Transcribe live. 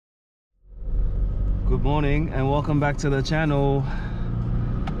Good morning and welcome back to the channel.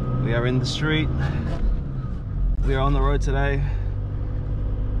 We are in the street. We are on the road today.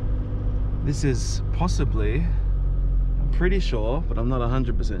 This is possibly, I'm pretty sure, but I'm not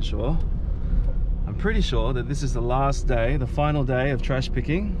 100% sure. I'm pretty sure that this is the last day, the final day of trash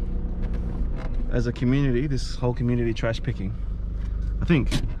picking as a community, this whole community trash picking, I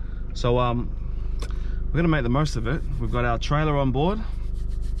think. So we're gonna make the most of it. We've got our trailer on board.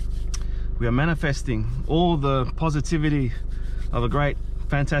 We are manifesting all the positivity of a great,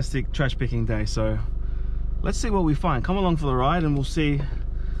 fantastic trash picking day. So let's see what we find. Come along for the ride and we'll see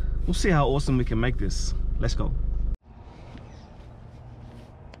how awesome we can make this. Let's go.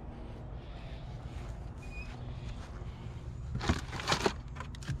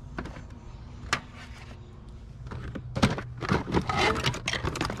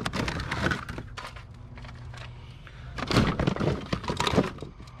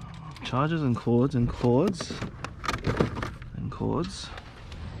 Chargers and cords and cords and cords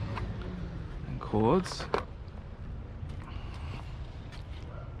and cords.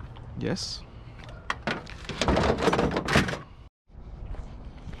 Yes.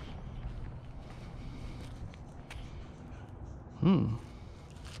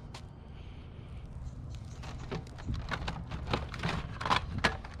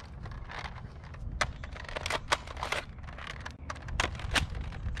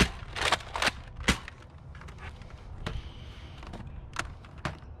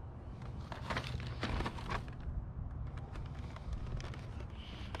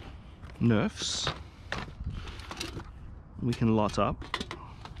 Nerfs we can lot up.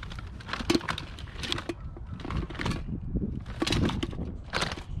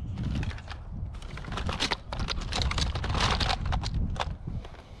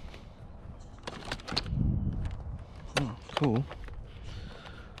 Oh, cool.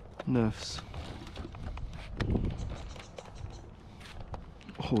 Nerfs.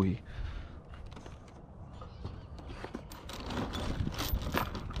 Oi.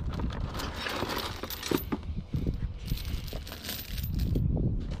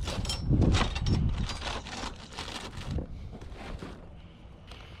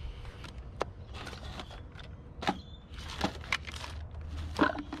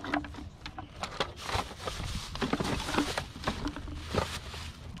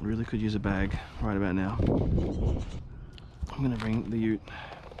 Really could use a bag right about now. I'm gonna bring the ute.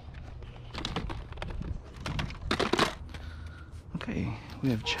 Okay, we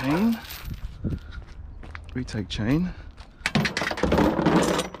have chain, retake chain,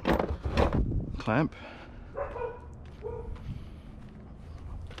 clamp,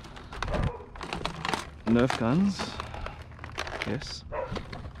 Nerf guns, yes,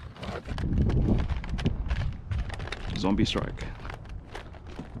 zombie strike.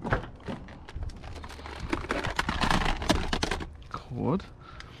 Cord,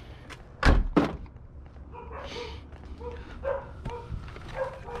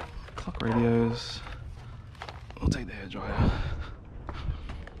 clock radios. I'll take the hairdryer.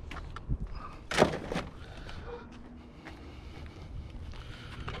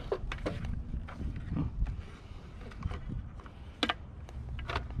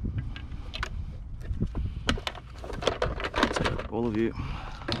 Take all of you.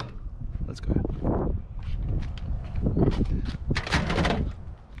 Let's go.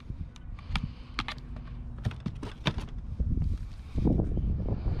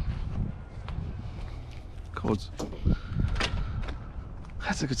 Cords.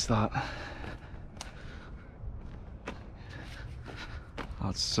 That's a good start. Oh,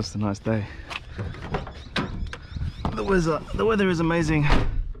 it's just a nice day. The weather is amazing.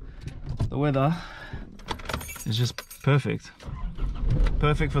 The weather is just perfect.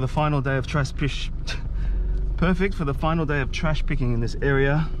 Perfect for the final day of trash Perfect for the final day of trash picking in this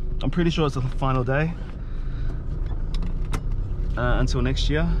area. I'm pretty sure it's the final day until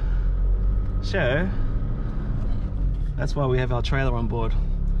next year. So that's why we have our trailer on board.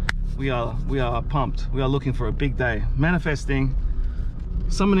 We are pumped. We are looking for a big day. Manifesting,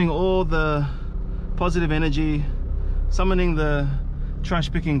 summoning all the positive energy, summoning the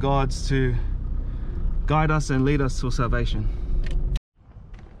trash picking gods to guide us and lead us to salvation.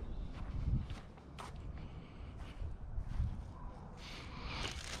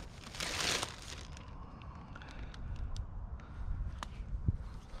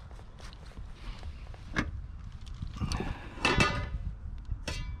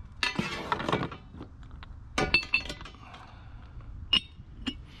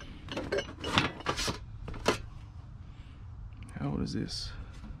 What is this?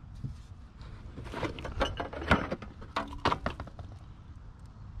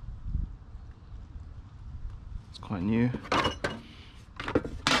 quite new.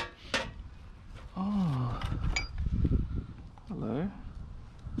 Oh, hello.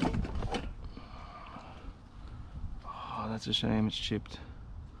 Oh, that's a shame, it's chipped.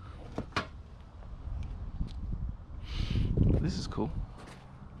 This is cool.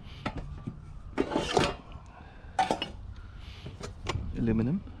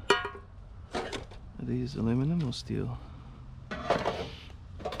 Aluminum. Are these aluminum or steel?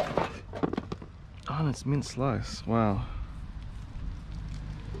 Oh, and it's mint slice. Wow.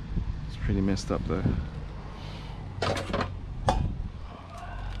 It's pretty messed up though.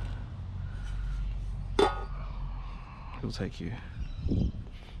 It'll take you.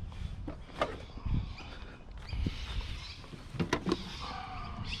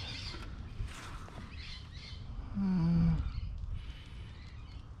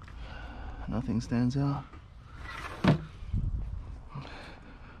 Nothing stands out.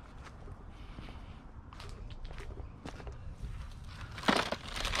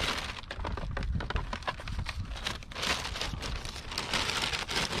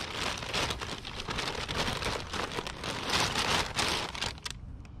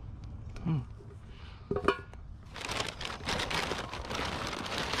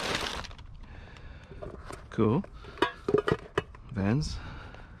 Cool. Vans.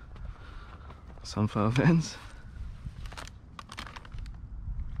 Sunflower vans.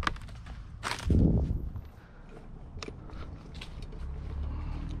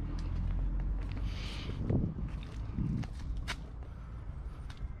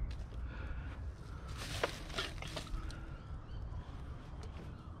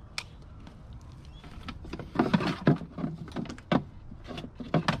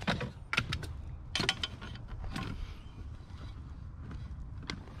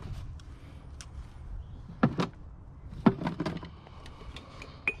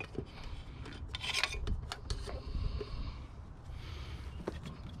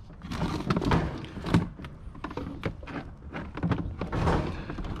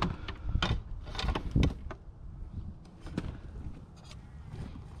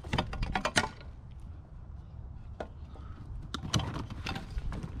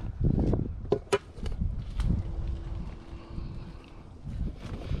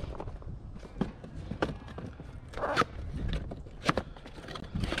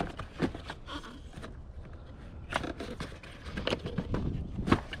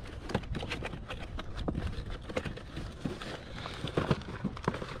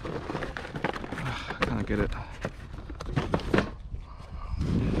 Get it.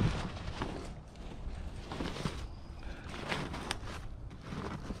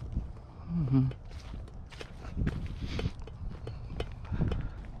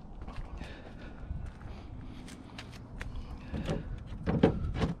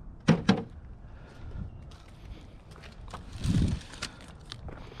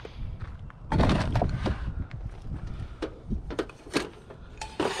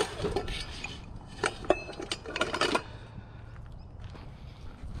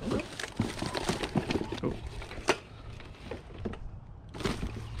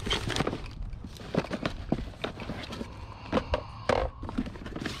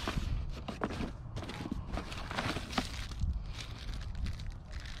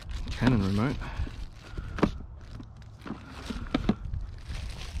 Canon remote.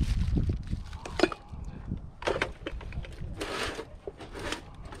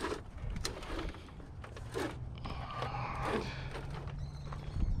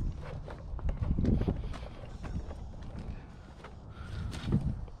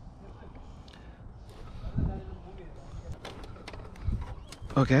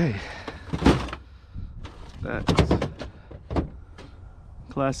 Okay, that's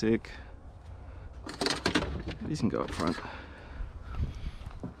classic. These can go up front.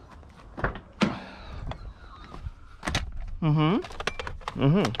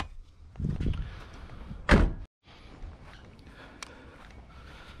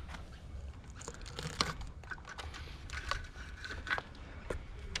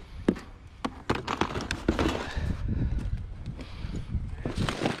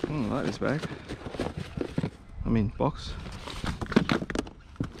 I like this bag. I mean box.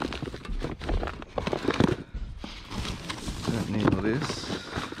 Don't need all this.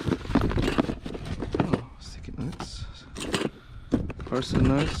 Oh, sticky notes. Post-it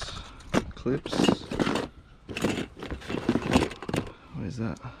notes. Clips. What is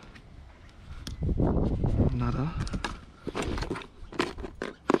that? Nutter.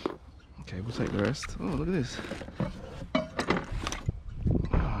 Okay, we'll take the rest. Oh, look at this.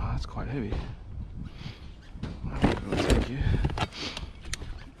 Quite heavy. I'll take you.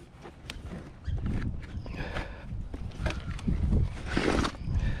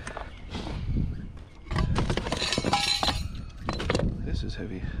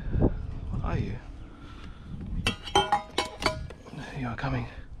 you are coming.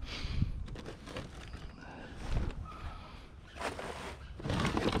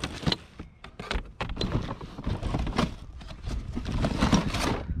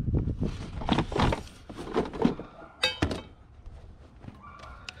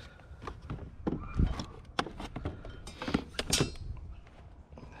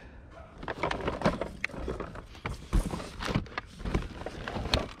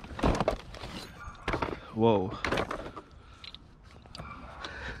 Whoa.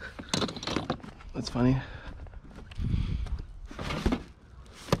 That's funny.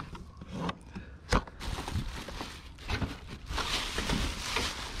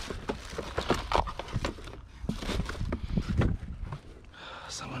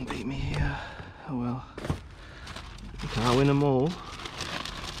 Someone beat me here. Oh well. You can't win them all.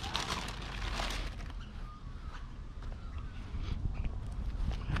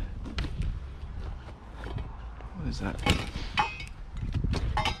 What is that?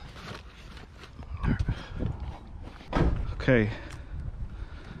 Okay.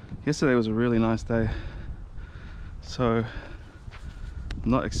 Yesterday was a really nice day. So I'm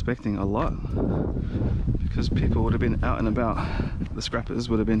not expecting a lot because people would have been out and about. The scrappers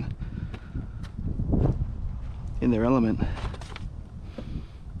would have been in their element.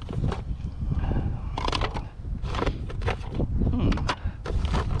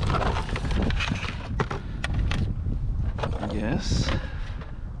 Yes.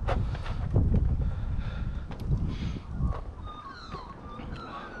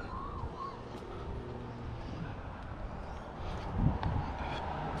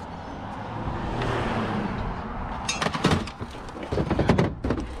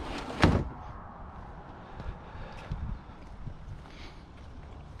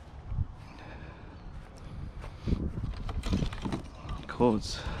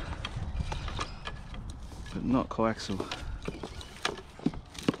 Cords, but not coaxial.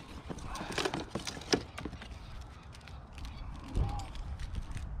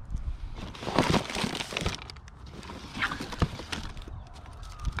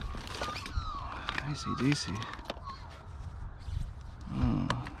 AC/DC. Oh,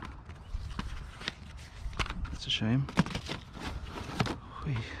 that's a shame.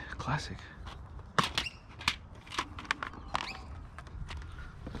 Whee, classic.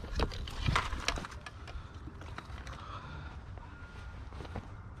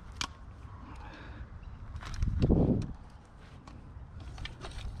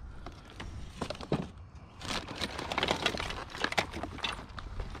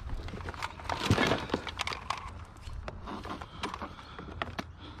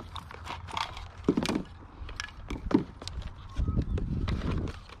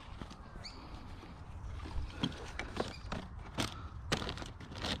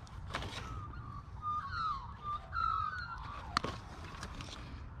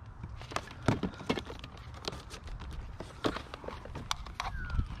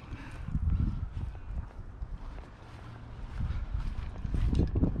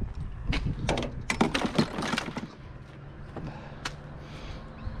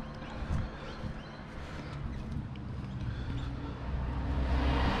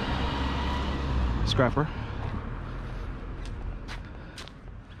 Scrapper.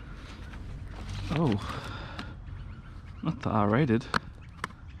 Oh, not the R-rated.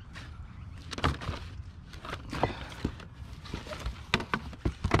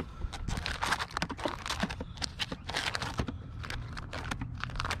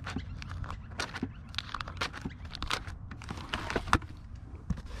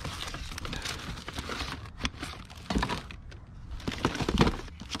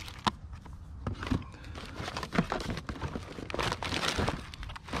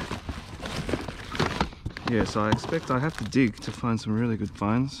 Yeah, so I expect I have to dig to find some really good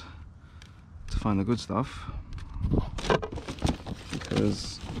finds, to find the good stuff,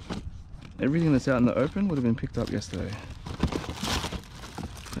 because everything that's out in the open would have been picked up yesterday.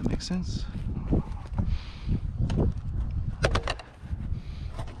 If that makes sense.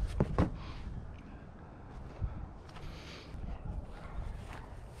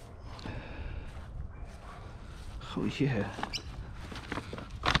 Oh yeah.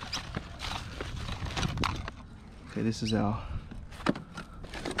 Okay, this is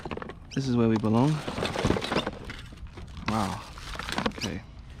where we belong. Wow. Okay.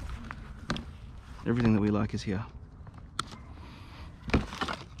 Everything that we like is here.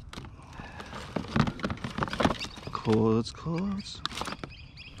 Cords, cords.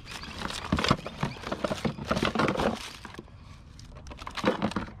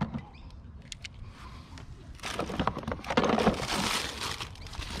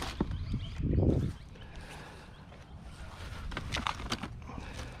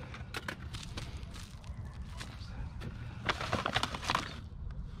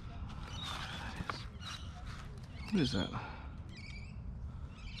 What is that?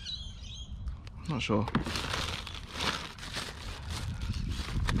 I'm not sure.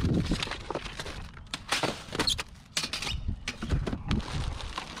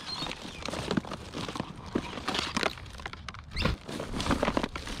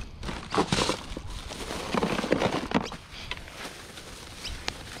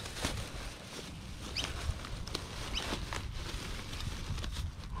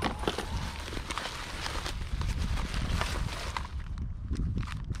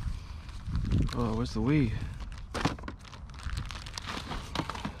 Oh, where's the weed?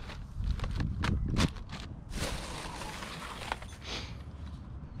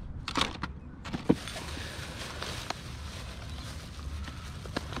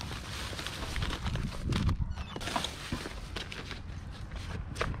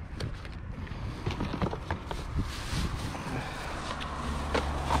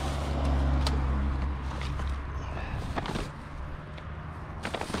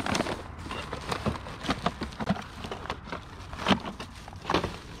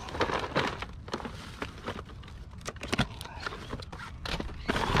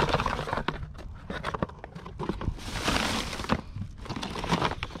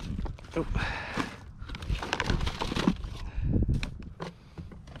 Oh.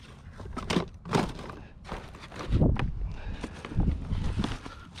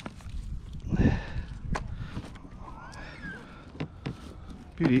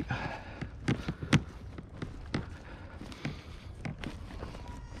 Beauty.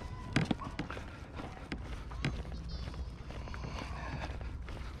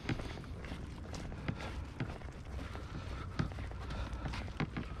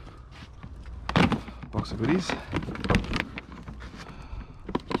 Box of goodies.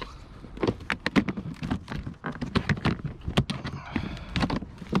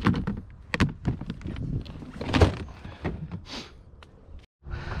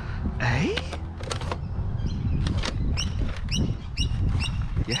 Hey?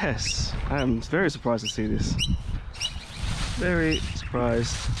 Yes, I am very surprised to see this. Very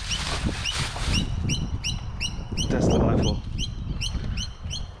surprised. That's delightful.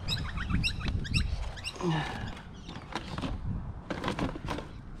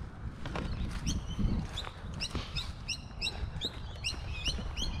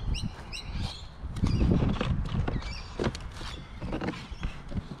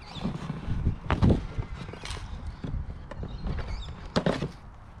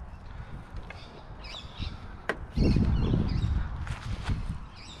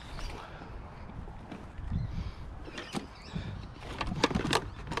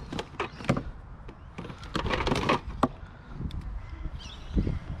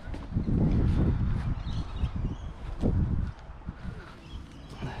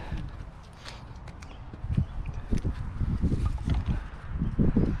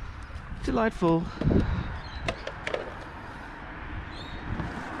 Delightful.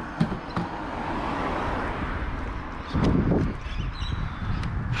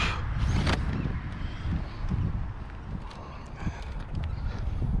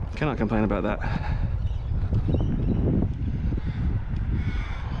 Cannot complain about that.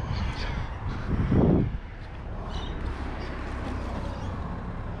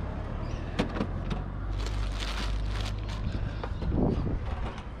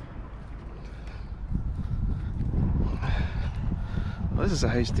 Oh, this is a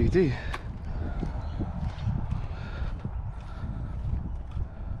HDD.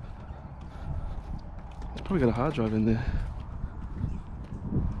 It's probably got a hard drive in there.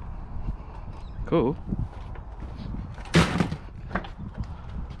 Cool.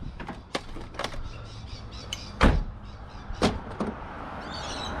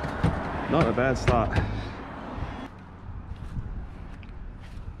 Not a bad start.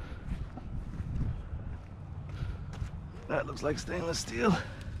 That looks like stainless steel.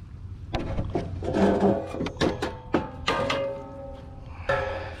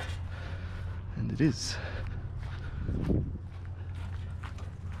 And it is.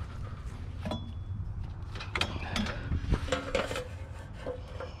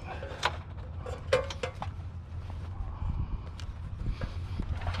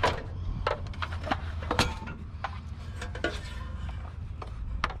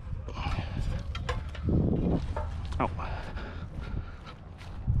 Oh.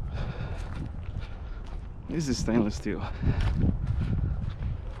 This is stainless steel.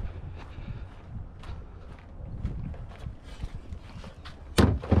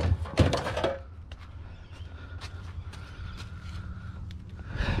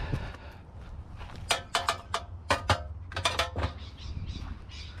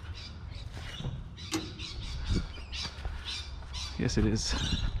 Yes, it is.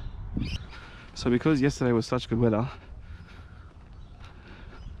 So because yesterday was such good weather,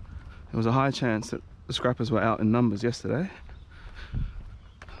 there was a high chance that the scrappers were out in numbers yesterday.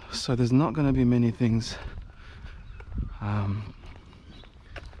 So there's not going to be many things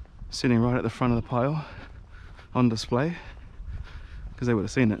sitting right at the front of the pile on display, because they would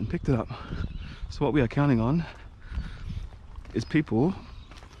have seen it and picked it up. So what we are counting on is people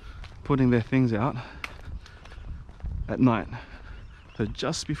putting their things out at night. So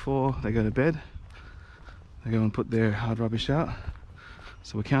just before they go to bed, they go and put their hard rubbish out.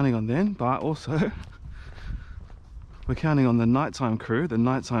 So we're counting on them, but also we're counting on the nighttime crew, the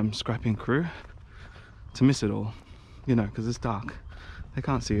nighttime scrapping crew, to miss it all, you know, because it's dark. They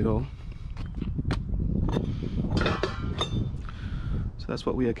can't see it all. So that's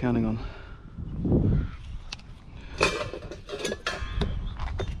what we are counting on.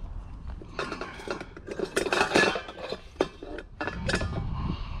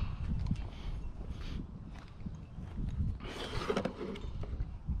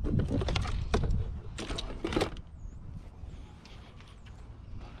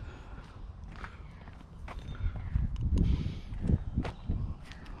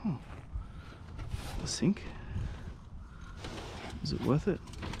 Sink? Is it worth it?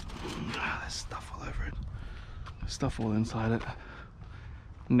 There's stuff all over it. There's stuff all inside it.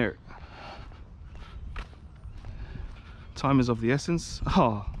 No. Time is of the essence.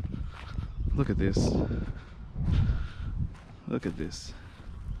 Oh, look at this. Look at this.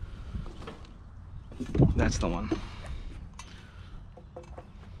 That's the one.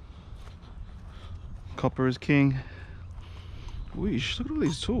 Copper is king. Weesh, look at all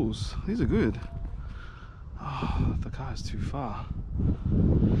these tools. These are good. Oh, the car is too far.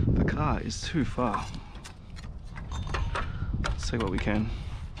 The car is too far. Let's take what we can.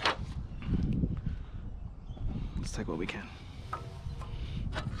 Let's take what we can.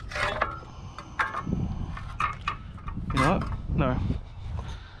 You know what? No.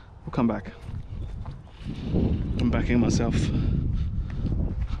 We'll come back. I'm backing myself.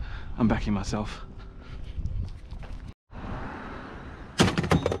 I'm backing myself.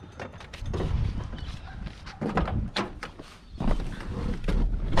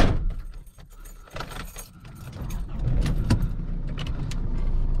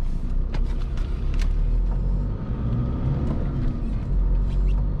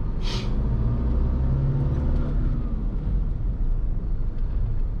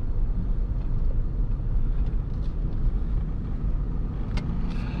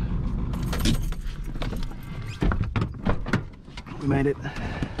 We made it.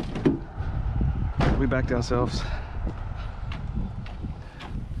 We backed ourselves.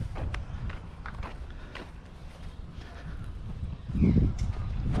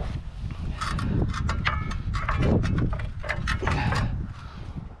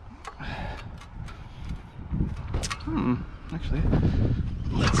 Actually,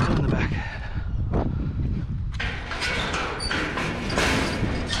 let's go in the back.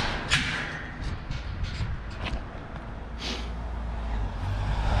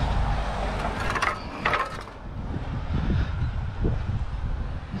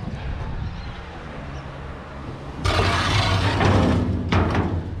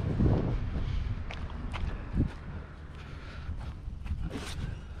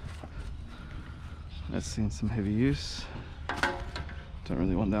 That's seen some heavy use. Don't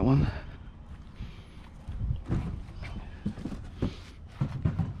really want that one.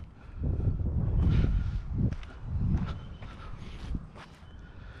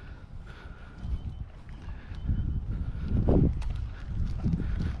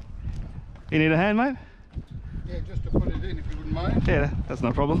 You need a hand, mate? Yeah, just to put it in if you wouldn't mind. Yeah, that's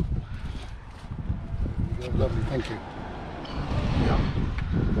no problem. You're lovely, thank you. Yeah.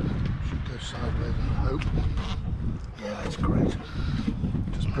 Should go sideways, I hope. Yeah, that's great.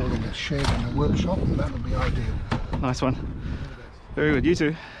 Just building a shed in the workshop and that would be ideal. Nice one. Very good, you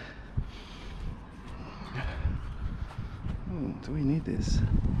too. Oh, do we need this?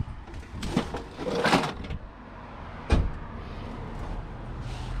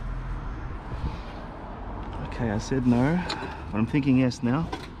 Okay, I said no, but I'm thinking yes now.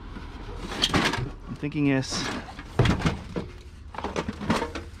 I'm thinking yes.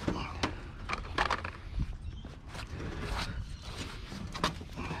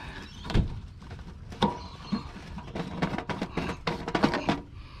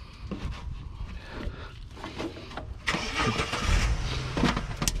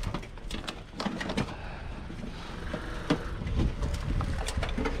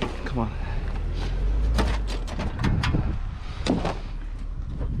 Come on.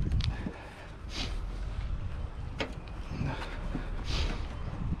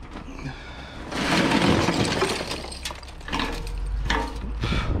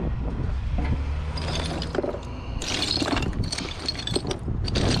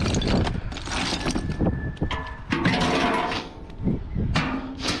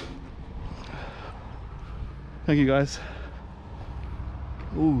 Thank you guys.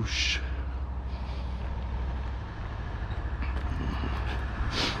 Oosh.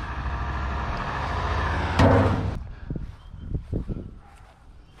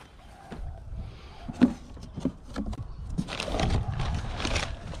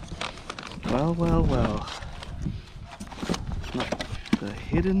 Well, well, well. Not the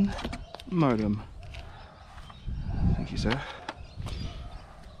hidden modem. Thank you, sir.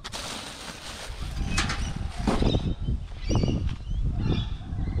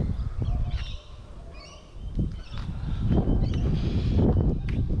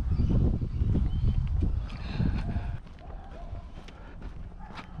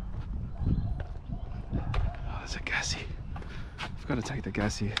 Oh, there's a gassy. I've got to take the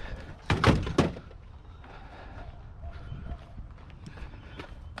gassy.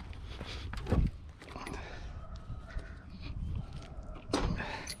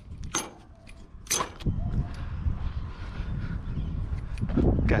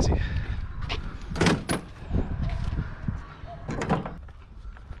 Gassy.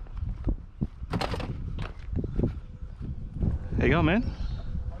 There you go, man.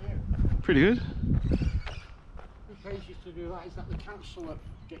 Pretty good. Who pays you to do that? Is that the council that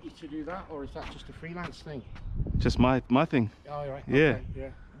get you to do that, or is that just a freelance thing? Just my thing. Oh, right. Yeah. Okay, yeah.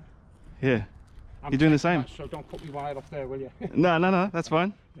 Yeah. You're doing the same. So don't cut me wide off there, will you? No, that's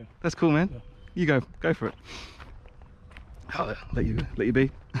fine. Yeah. That's cool, man. Yeah. You go for it. I'll let you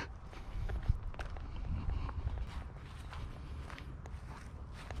be.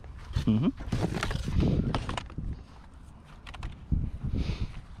 Mm-hmm.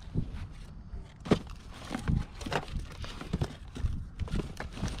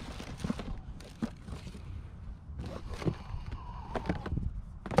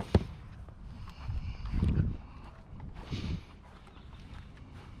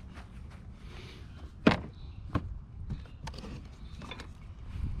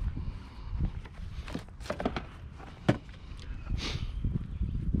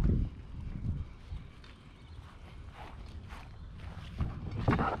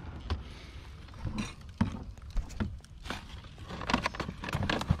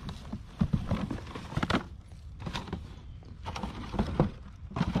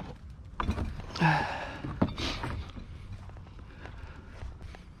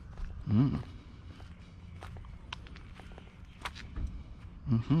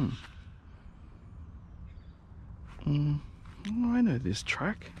 Oh, I know this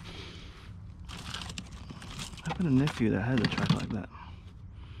track. I've got a nephew that has a track like that.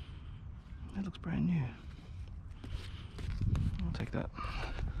 That looks brand new. I'll take that.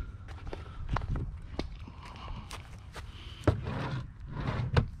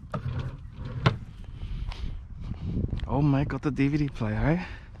 Oh mate, got the DVD player, eh?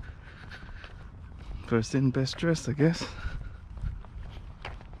 First in, best dressed, I guess.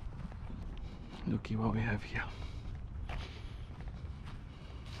 Looky what we have here.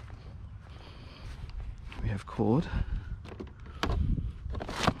 We have cord.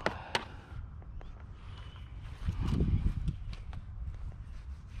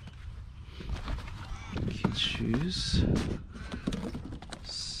 Kids shoes.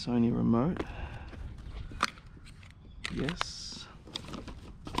 Sony remote. Yes.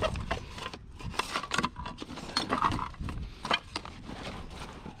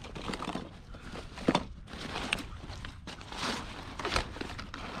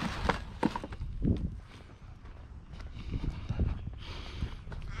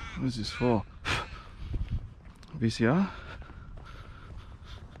 What is this for? VCR?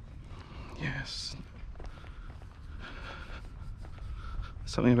 Yes.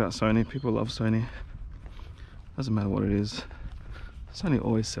 Something about Sony. People love Sony. Doesn't matter what it is. Sony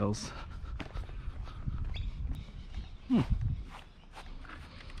always sells.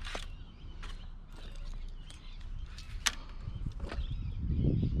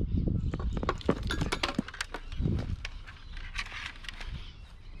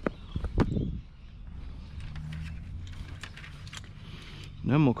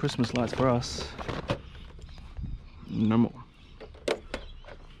 No more Christmas lights for us. No more.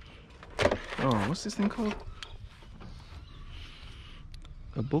 Oh, what's this thing called?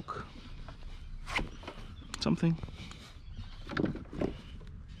 A book? Something?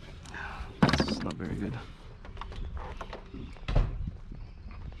 It's not very good.